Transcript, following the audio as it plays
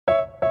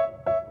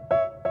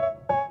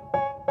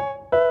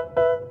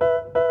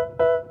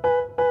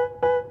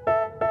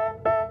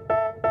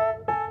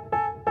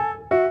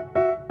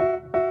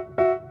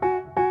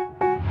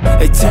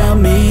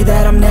me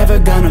that I'm never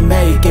gonna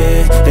make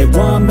it. They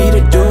want me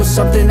to do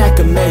something that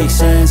could make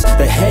sense.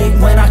 They hate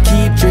when I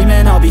keep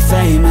dreaming I'll be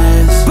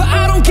famous, but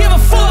I don't give a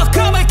fuck,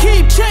 I'ma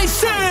keep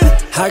chasing.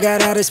 I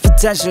got all this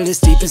potential that's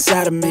deep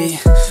inside of me,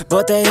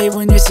 but they hate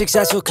when you're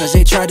successful cause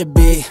they try to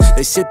be.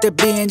 They sit there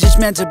being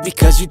judgmental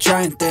because you're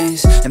trying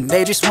things, and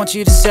they just want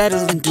you to settle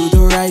and do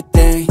the right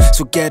thing.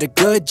 So get a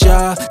good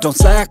job, don't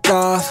slack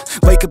off.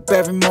 Wake up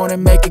every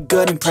morning, make a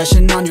good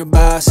impression on your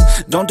boss.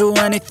 Don't do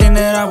anything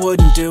that I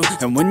wouldn't do,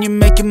 and when you're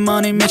making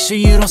money, make sure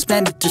you don't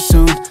spend it too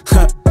soon.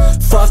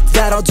 Fuck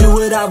that, I'll do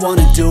what I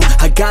wanna do.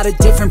 I got a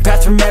different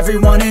path from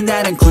everyone, and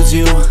that includes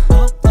you.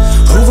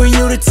 Who are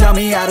you to tell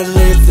me how to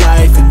live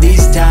life? In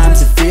these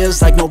times it feels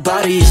like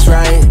nobody's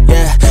right,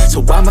 yeah.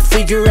 So I'ma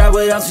figure out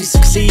what else we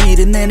succeed,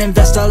 and then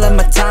invest all of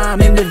my time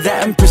into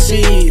that and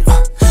proceed.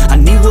 I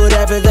need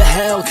whatever the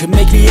hell could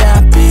make me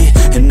happy,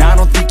 and I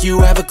don't think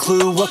you have a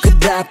clue what could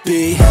that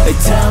be. They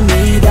tell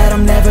me that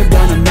I'm never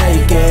gonna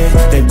make it.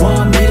 They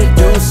want me to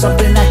do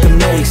something that could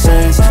make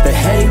sense. They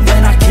hate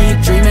when I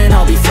keep dreaming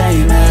I'll be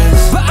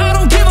famous, but I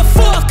don't give a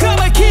fuck,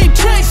 I'ma keep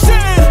chasing.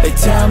 They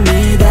tell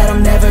me that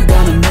I'm never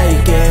gonna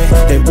make it.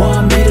 They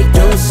want me to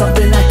do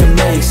something that can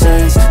make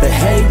sense. They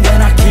hate when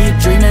I keep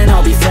dreaming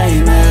I'll be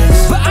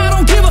famous, but I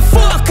don't give a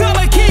fuck,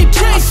 I'ma keep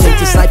chasing. I think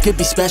this life could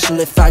be special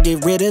if I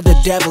get rid of the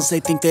devils. They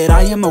think that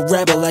I am a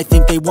rebel, I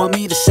think they want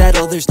me to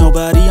settle. There's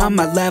nobody on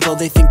my level,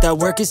 they think that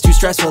work is too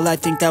stressful. I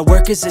think that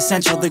work is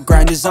essential, the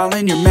grind is all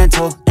in your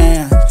mental.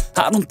 And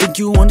I don't think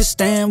you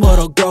understand what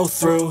I'll go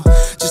through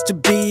just to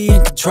be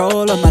in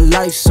control of my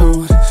life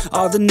soon.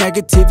 All the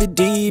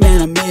negativity,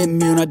 man, I'm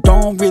immune. I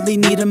don't really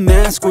need a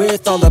mask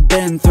with all I've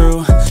been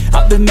through.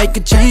 I've been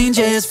making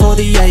changes for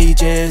the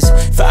ages.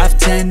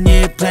 5-10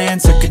 year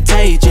plans are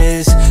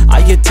contagious. I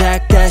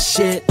attack that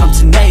shit, I'm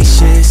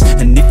tenacious.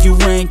 And if you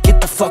ain't,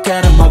 get the fuck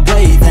out of my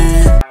way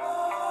then.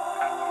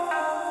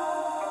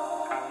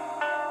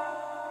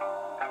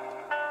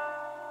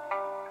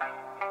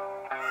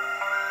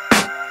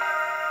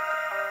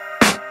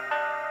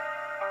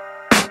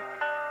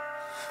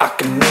 I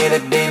can hear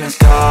the demons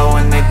call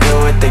when they do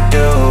what they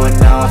do, and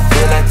now I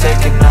feel like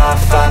taking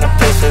off, find a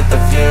place with a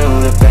view.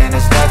 The pain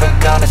is never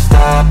gonna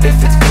stop if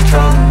it's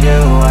controlling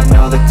you. I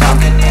know that time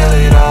can heal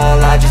it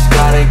all, I just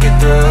gotta get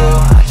through.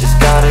 I just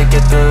gotta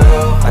get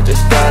through, I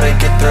just gotta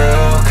get through.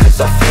 Cause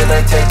I feel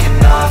like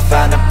taking off,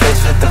 find a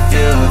place with a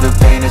view. The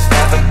pain is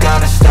never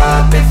gonna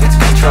stop if it's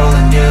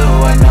controlling you.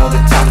 I know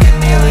that time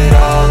can heal it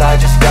all, I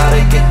just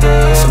gotta get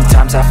through.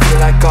 Sometimes I feel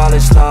like all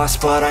is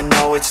lost, but I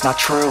know it's not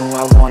true.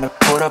 I wanna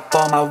put up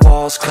all my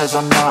walls cause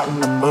I'm not in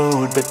the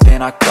mood, but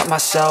then I cut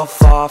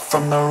myself off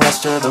from the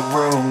rest of the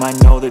room. I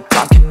know that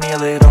time can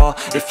heal it all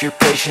if you're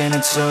patient,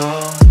 and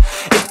soon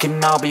it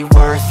can all be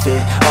worth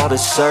it, all the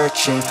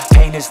searching.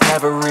 Pain is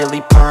never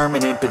really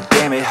permanent, but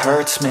damn it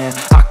hurts, man.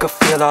 I could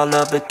feel all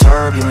of the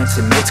turbulence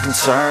and it's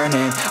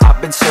concerning.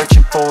 I've been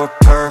searching for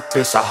a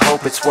purpose, I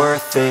hope it's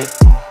worth it.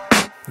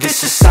 This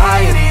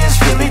society is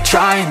really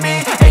trying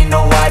me. Ain't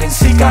no hide and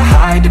seek, I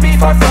hide to be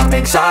far from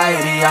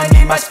anxiety. I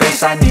need my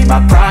space, I need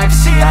my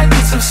privacy. I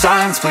need some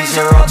silence, please,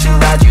 you're all too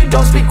loud. You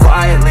don't speak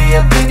quietly,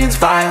 opinions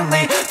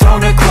violently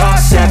thrown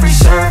across every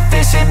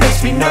surface. It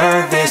makes me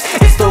nervous,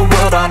 it's the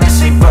world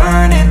honestly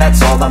burning.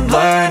 That's all I'm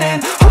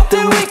learning, hope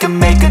that we can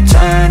make a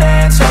turn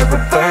and start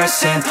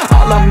reversing.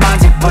 All our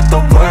minds, we put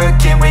the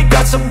work in, we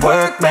got some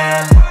work,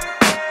 man.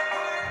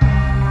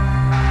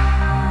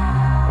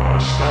 I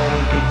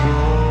started to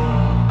grow.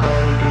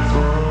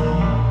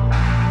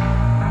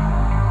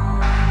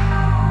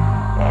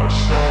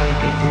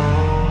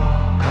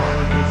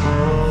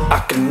 I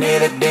can hear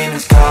the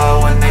demons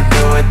call when they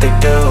do what they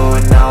do,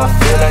 and now I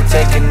feel like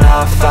taking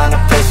off, find a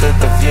place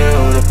with a view.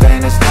 The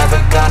pain is never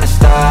gonna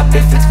stop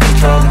if it's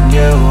controlling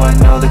you. I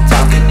know that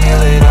time can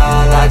heal it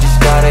all, I just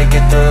gotta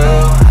get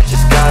through. I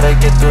just gotta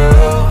get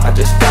through, I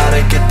just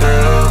gotta get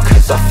through.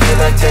 Cause I feel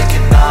like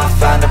taking off,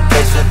 find a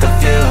place with a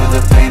view.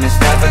 The pain is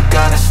never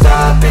gonna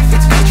stop if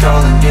it's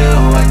controlling you.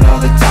 I know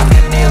that time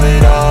can heal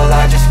it all,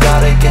 I just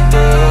gotta get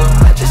through.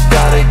 I just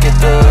gotta get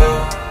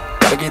through.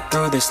 Gotta get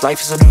through this, life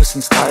is a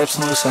nuisance, tie up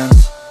some loose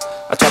ends.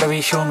 I try to be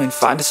human,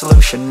 find a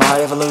solution, my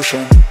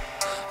evolution.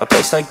 A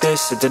place like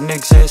this, it didn't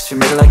exist, we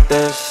made it like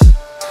this.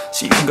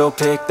 So you can go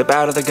pick the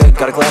bad or the good,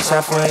 got a glass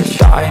halfway.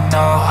 I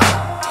know,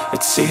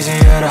 it's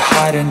easier to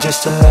hide than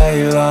just to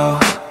lay low.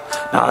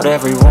 Not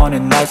everyone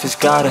in life has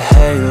got a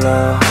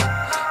halo.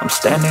 I'm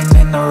standing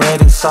in the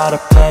red inside a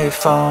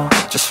payphone,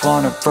 just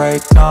wanna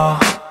break, no.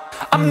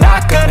 I'm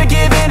not gonna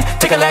give in,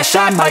 take a last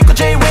shot, Michael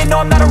J. Win. No,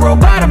 I'm not a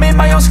robot, I'm in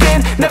my own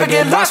skin. Never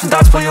get lost when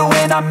thoughts pull you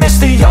in. I miss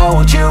the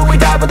old you, we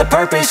died with a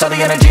purpose. All the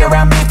energy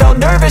around me felt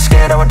nervous,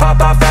 scared I would pop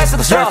off fast to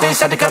the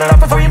surface. Had to cut it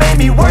off before you made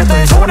me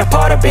worthless. Torn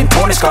apart, I've been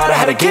torn and scarred. I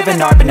had a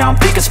given art, but now I'm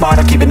thinking smart.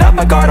 I'm keeping up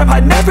my guard, I'm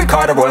hiding every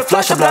card. A royal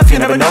flush of left, you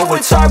never know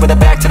what's hard. With a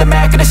back to the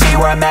mat, gonna see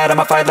where I'm at.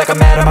 I'ma fight like I'm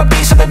mad, I'ma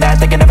be something that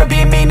they can never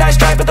be me. Nice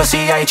try, but they'll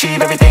see I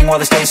achieve everything while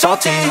they stay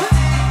salty.